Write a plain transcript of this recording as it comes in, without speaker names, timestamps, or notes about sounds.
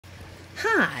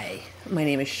Hi, my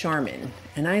name is Charmin,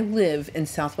 and I live in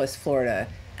Southwest Florida,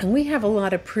 and we have a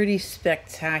lot of pretty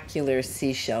spectacular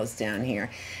seashells down here.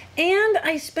 And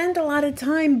I spend a lot of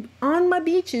time on my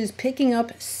beaches picking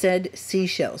up said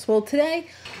seashells. Well, today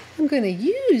I'm going to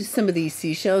use some of these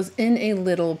seashells in a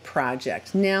little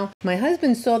project. Now, my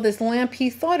husband saw this lamp, he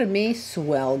thought of me,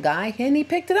 swell guy, and he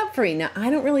picked it up for me. Now, I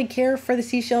don't really care for the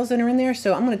seashells that are in there,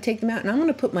 so I'm going to take them out and I'm going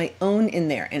to put my own in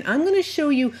there. And I'm going to show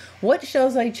you what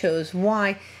shells I chose,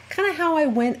 why, kind of how I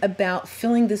went about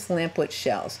filling this lamp with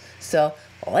shells. So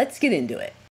let's get into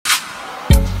it.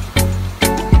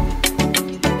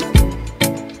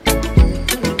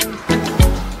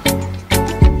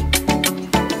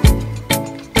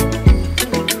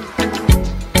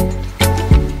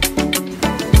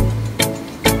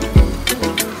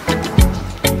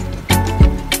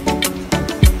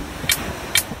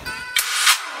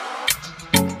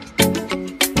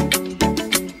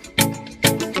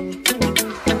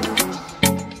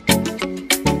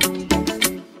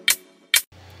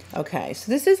 Okay,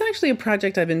 so this is actually a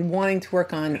project I've been wanting to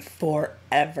work on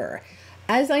forever.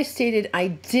 As I stated, I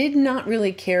did not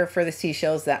really care for the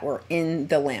seashells that were in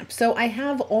the lamp, so I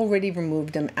have already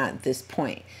removed them at this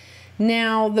point.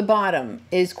 Now, the bottom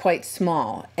is quite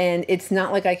small, and it's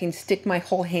not like I can stick my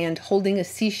whole hand holding a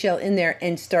seashell in there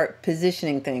and start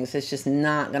positioning things. It's just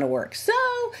not gonna work. So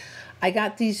I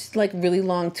got these like really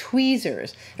long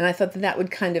tweezers, and I thought that that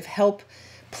would kind of help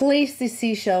place the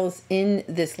seashells in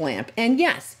this lamp. And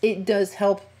yes, it does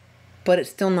help, but it's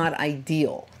still not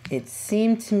ideal. It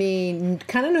seemed to me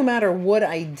kind of no matter what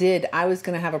I did, I was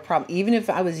going to have a problem. Even if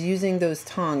I was using those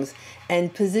tongs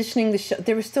and positioning the shell,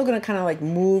 they were still going to kind of like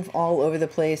move all over the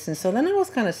place. And so then I was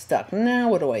kind of stuck. Now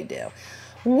what do I do?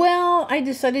 Well, I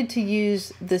decided to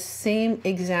use the same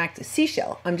exact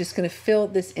seashell. I'm just going to fill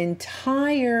this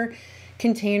entire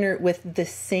container with the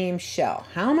same shell.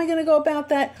 How am I going to go about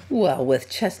that? Well, with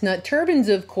chestnut turbans,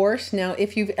 of course. Now,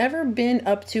 if you've ever been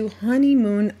up to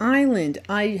Honeymoon Island,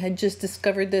 I had just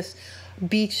discovered this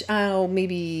beach,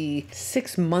 maybe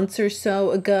 6 months or so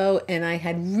ago, and I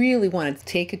had really wanted to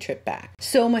take a trip back.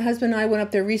 So my husband and I went up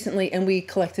there recently and we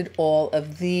collected all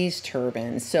of these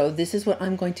turbans. So this is what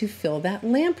I'm going to fill that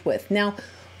lamp with. Now,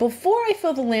 before I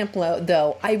fill the lamp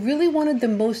though, I really wanted the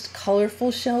most colorful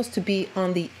shells to be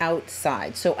on the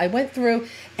outside. So I went through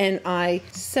and I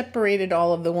separated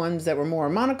all of the ones that were more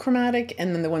monochromatic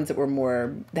and then the ones that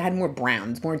were that had more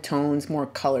browns, more tones, more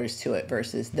colors to it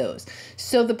versus those.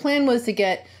 So the plan was to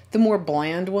get the more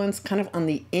bland ones kind of on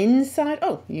the inside.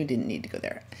 Oh, you didn't need to go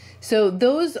there. So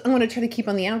those I'm going to try to keep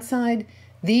on the outside.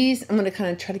 These I'm going to kind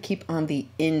of try to keep on the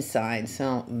inside.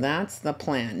 So that's the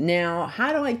plan. Now,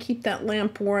 how do I keep that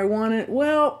lamp where I want it?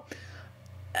 Well,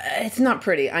 it's not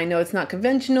pretty. I know it's not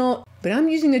conventional, but I'm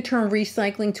using the term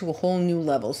recycling to a whole new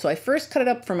level. So I first cut it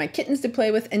up for my kittens to play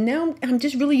with, and now I'm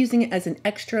just really using it as an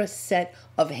extra set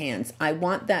of hands. I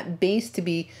want that base to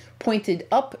be pointed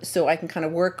up so I can kind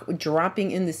of work dropping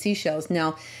in the seashells.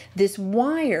 Now, this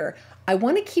wire, I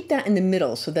want to keep that in the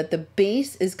middle so that the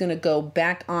base is going to go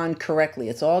back on correctly.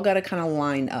 It's all got to kind of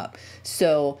line up.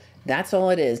 So that's all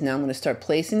it is. Now I'm going to start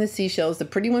placing the seashells, the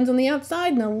pretty ones on the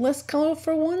outside and the less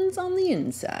colorful ones on the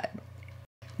inside.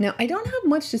 Now, I don't have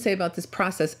much to say about this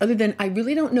process other than I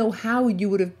really don't know how you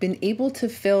would have been able to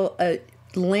fill a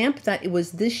lamp that it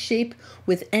was this shape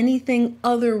with anything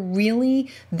other really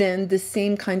than the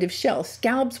same kind of shell.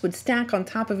 Scallops would stack on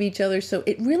top of each other, so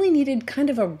it really needed kind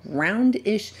of a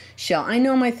round-ish shell. I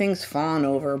know my thing's fallen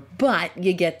over, but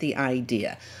you get the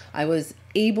idea. I was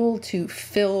able to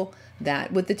fill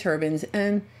that with the turbans,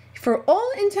 and for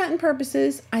all intent and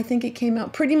purposes, I think it came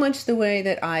out pretty much the way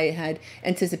that I had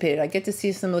anticipated. I get to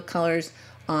see some of the colors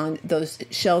on those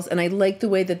shells, and I like the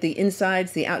way that the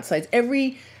insides, the outsides,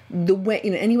 the way,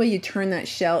 any way you turn that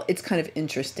shell, it's kind of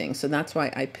interesting. So that's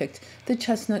why I picked the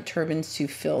chestnut turbans to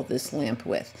fill this lamp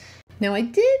with. Now, I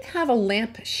did have a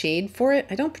lamp shade for it.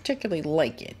 I don't particularly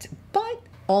like it, but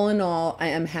all in all, I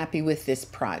am happy with this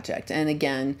project. And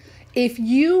again, if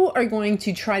you are going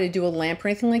to try to do a lamp or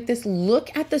anything like this,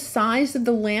 look at the size of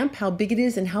the lamp, how big it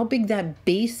is and how big that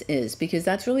base is, because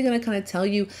that's really going to kind of tell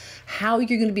you how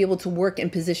you're going to be able to work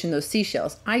and position those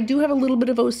seashells. I do have a little bit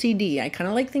of OCD. I kind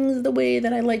of like things the way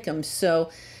that I like them. So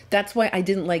that's why I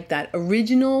didn't like that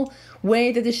original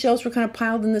way that the shells were kind of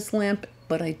piled in this lamp,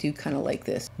 but I do kind of like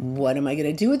this. What am I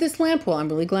going to do with this lamp? Well, I'm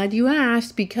really glad you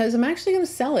asked because I'm actually going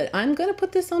to sell it. I'm going to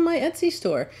put this on my Etsy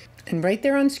store. And right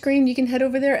there on screen, you can head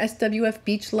over there,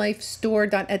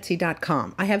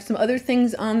 swfbeachlifestore.etsy.com. I have some other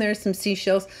things on there, some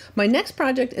seashells. My next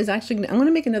project is actually, I'm going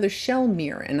to make another shell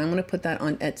mirror, and I'm going to put that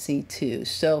on Etsy too.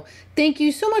 So thank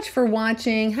you so much for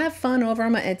watching. Have fun over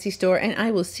on my Etsy store, and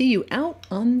I will see you out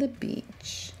on the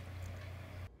beach.